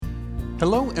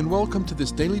Hello and welcome to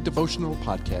this daily devotional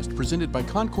podcast presented by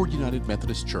Concord United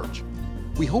Methodist Church.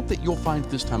 We hope that you'll find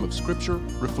this time of scripture,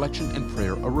 reflection, and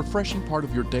prayer a refreshing part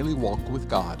of your daily walk with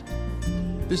God.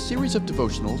 This series of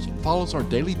devotionals follows our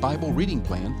daily Bible reading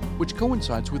plan, which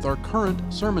coincides with our current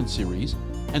sermon series,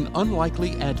 An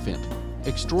Unlikely Advent,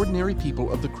 Extraordinary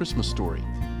People of the Christmas Story.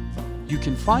 You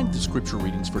can find the scripture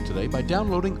readings for today by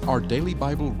downloading our daily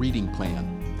Bible reading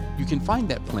plan. You can find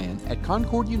that plan at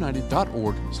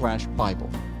concordunited.org/Bible.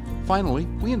 Finally,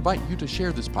 we invite you to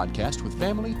share this podcast with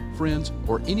family, friends,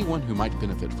 or anyone who might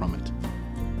benefit from it.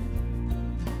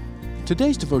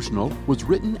 Today's devotional was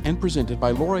written and presented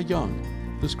by Laura Young.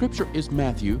 The scripture is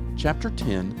Matthew chapter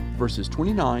 10, verses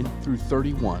 29 through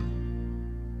 31.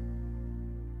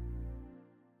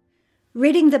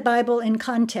 Reading the Bible in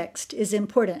context is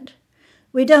important.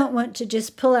 We don't want to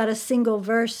just pull out a single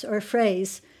verse or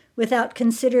phrase without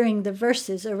considering the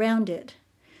verses around it.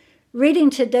 Reading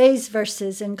today's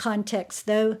verses in context,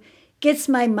 though, gets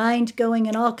my mind going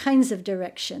in all kinds of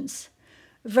directions.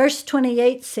 Verse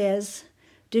 28 says,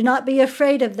 "Do not be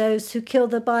afraid of those who kill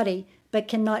the body, but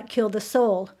cannot kill the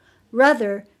soul.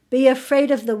 Rather, be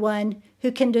afraid of the one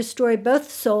who can destroy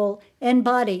both soul and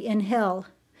body in hell."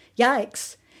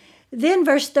 Yikes! Then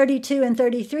verse 32 and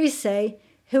 33 say,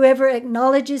 "Whoever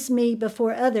acknowledges me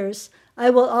before others, I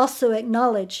will also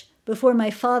acknowledge before my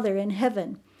Father in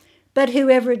heaven. But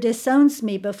whoever disowns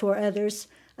me before others,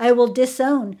 I will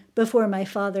disown before my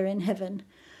Father in heaven."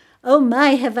 Oh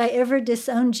my, have I ever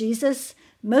disowned Jesus?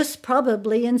 Most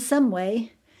probably in some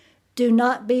way. Do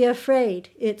not be afraid,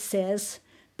 it says,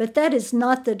 but that is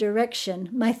not the direction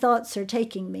my thoughts are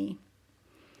taking me.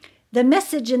 The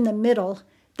message in the middle,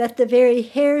 that the very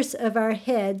hairs of our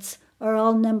heads are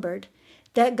all numbered,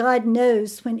 that God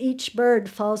knows when each bird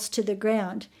falls to the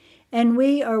ground, and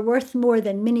we are worth more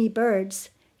than many birds,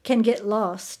 can get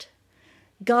lost.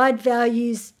 God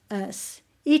values us,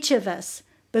 each of us,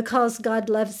 because God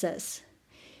loves us.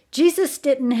 Jesus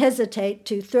didn't hesitate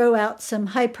to throw out some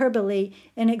hyperbole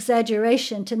and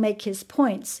exaggeration to make his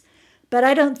points, but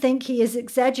I don't think he is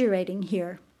exaggerating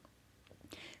here.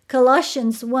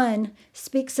 Colossians 1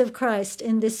 speaks of Christ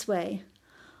in this way: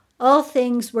 "All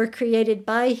things were created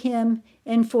by him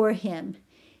and for him.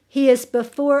 He is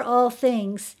before all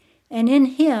things, and in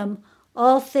him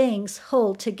all things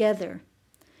hold together."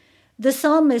 The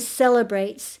psalmist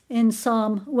celebrates in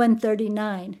Psalm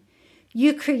 139,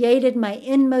 "You created my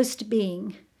inmost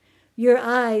being. Your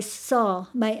eyes saw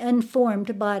my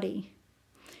unformed body."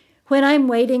 When I'm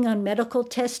waiting on medical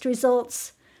test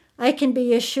results, I can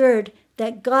be assured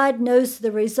that God knows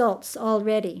the results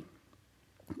already.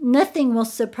 Nothing will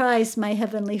surprise my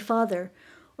Heavenly Father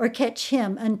or catch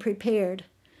him unprepared.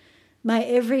 My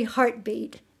every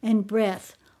heartbeat and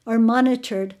breath are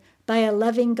monitored by a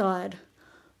loving God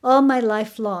all my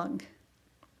life long.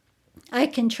 I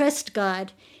can trust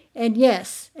God, and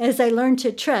yes, as I learn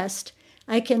to trust,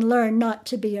 I can learn not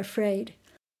to be afraid.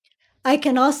 I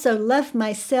can also love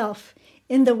myself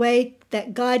in the way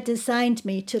that God designed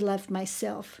me to love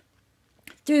myself,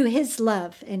 through his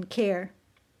love and care.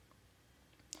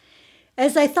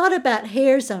 As I thought about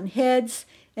hairs on heads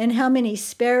and how many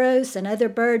sparrows and other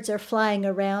birds are flying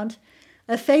around,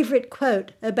 a favorite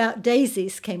quote about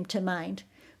daisies came to mind,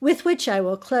 with which I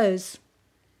will close.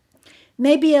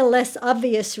 Maybe a less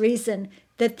obvious reason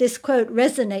that this quote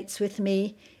resonates with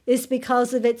me is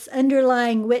because of its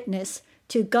underlying witness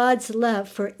to God's love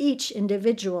for each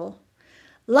individual.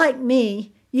 Like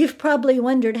me, you've probably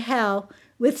wondered how,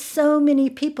 with so many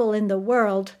people in the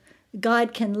world,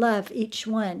 God can love each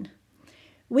one.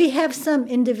 We have some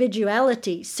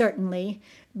individuality, certainly,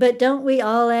 but don't we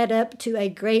all add up to a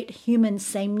great human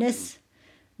sameness?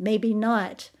 Maybe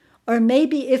not. Or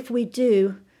maybe if we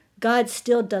do, God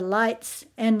still delights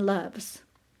and loves.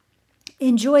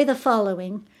 Enjoy the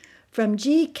following from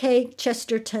G.K.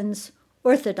 Chesterton's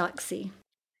Orthodoxy.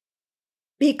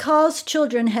 "Because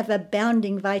children have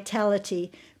abounding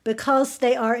vitality, because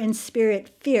they are in spirit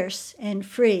fierce and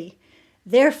free,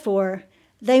 therefore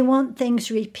they want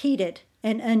things repeated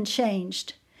and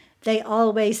unchanged. They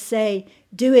always say,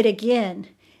 'Do it again,'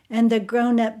 and the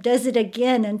grown-up does it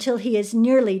again until he is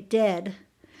nearly dead.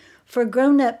 For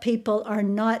grown-up people are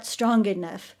not strong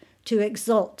enough to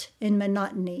exult in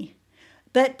monotony.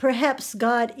 But perhaps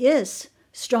God is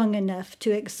strong enough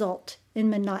to exult in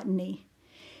monotony.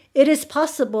 It is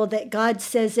possible that God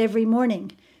says every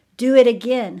morning, 'Do it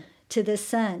again,' to the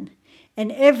sun,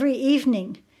 and every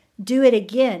evening, 'Do it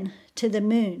again,' to the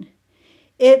moon.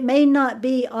 It may not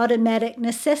be automatic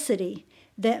necessity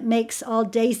that makes all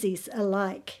daisies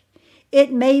alike.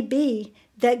 It may be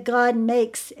that God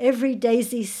makes every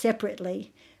daisy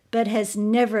separately, but has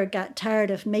never got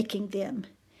tired of making them.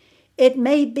 It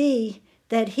may be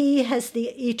that he has the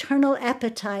eternal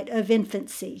appetite of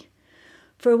infancy,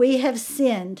 for we have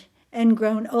sinned and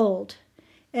grown old,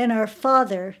 and our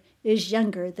Father is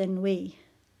younger than we.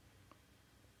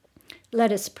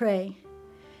 Let us pray.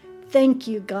 Thank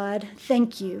you, God,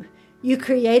 thank you. You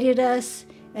created us,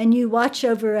 and you watch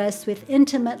over us with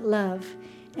intimate love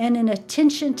and an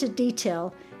attention to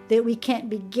detail that we can't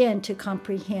begin to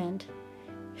comprehend.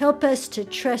 Help us to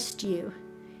trust you.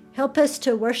 Help us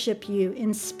to worship you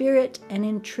in spirit and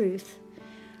in truth.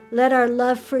 Let our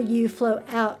love for you flow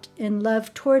out in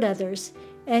love toward others,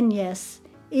 and yes,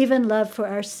 even love for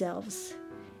ourselves.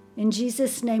 In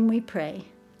Jesus' name we pray.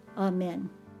 Amen.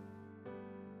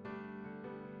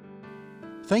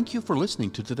 Thank you for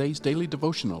listening to today's daily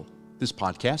devotional. This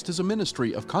podcast is a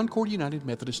ministry of Concord United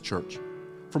Methodist Church.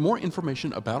 For more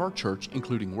information about our church,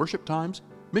 including worship times,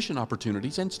 mission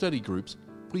opportunities, and study groups,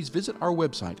 please visit our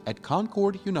website at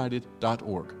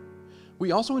concordunited.org.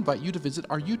 We also invite you to visit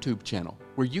our YouTube channel,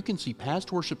 where you can see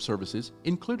past worship services,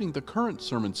 including the current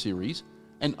sermon series,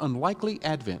 An Unlikely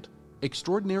Advent,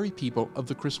 Extraordinary People of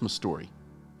the Christmas Story.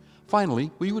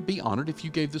 Finally, we would be honored if you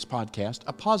gave this podcast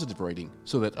a positive rating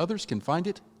so that others can find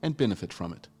it and benefit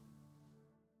from it.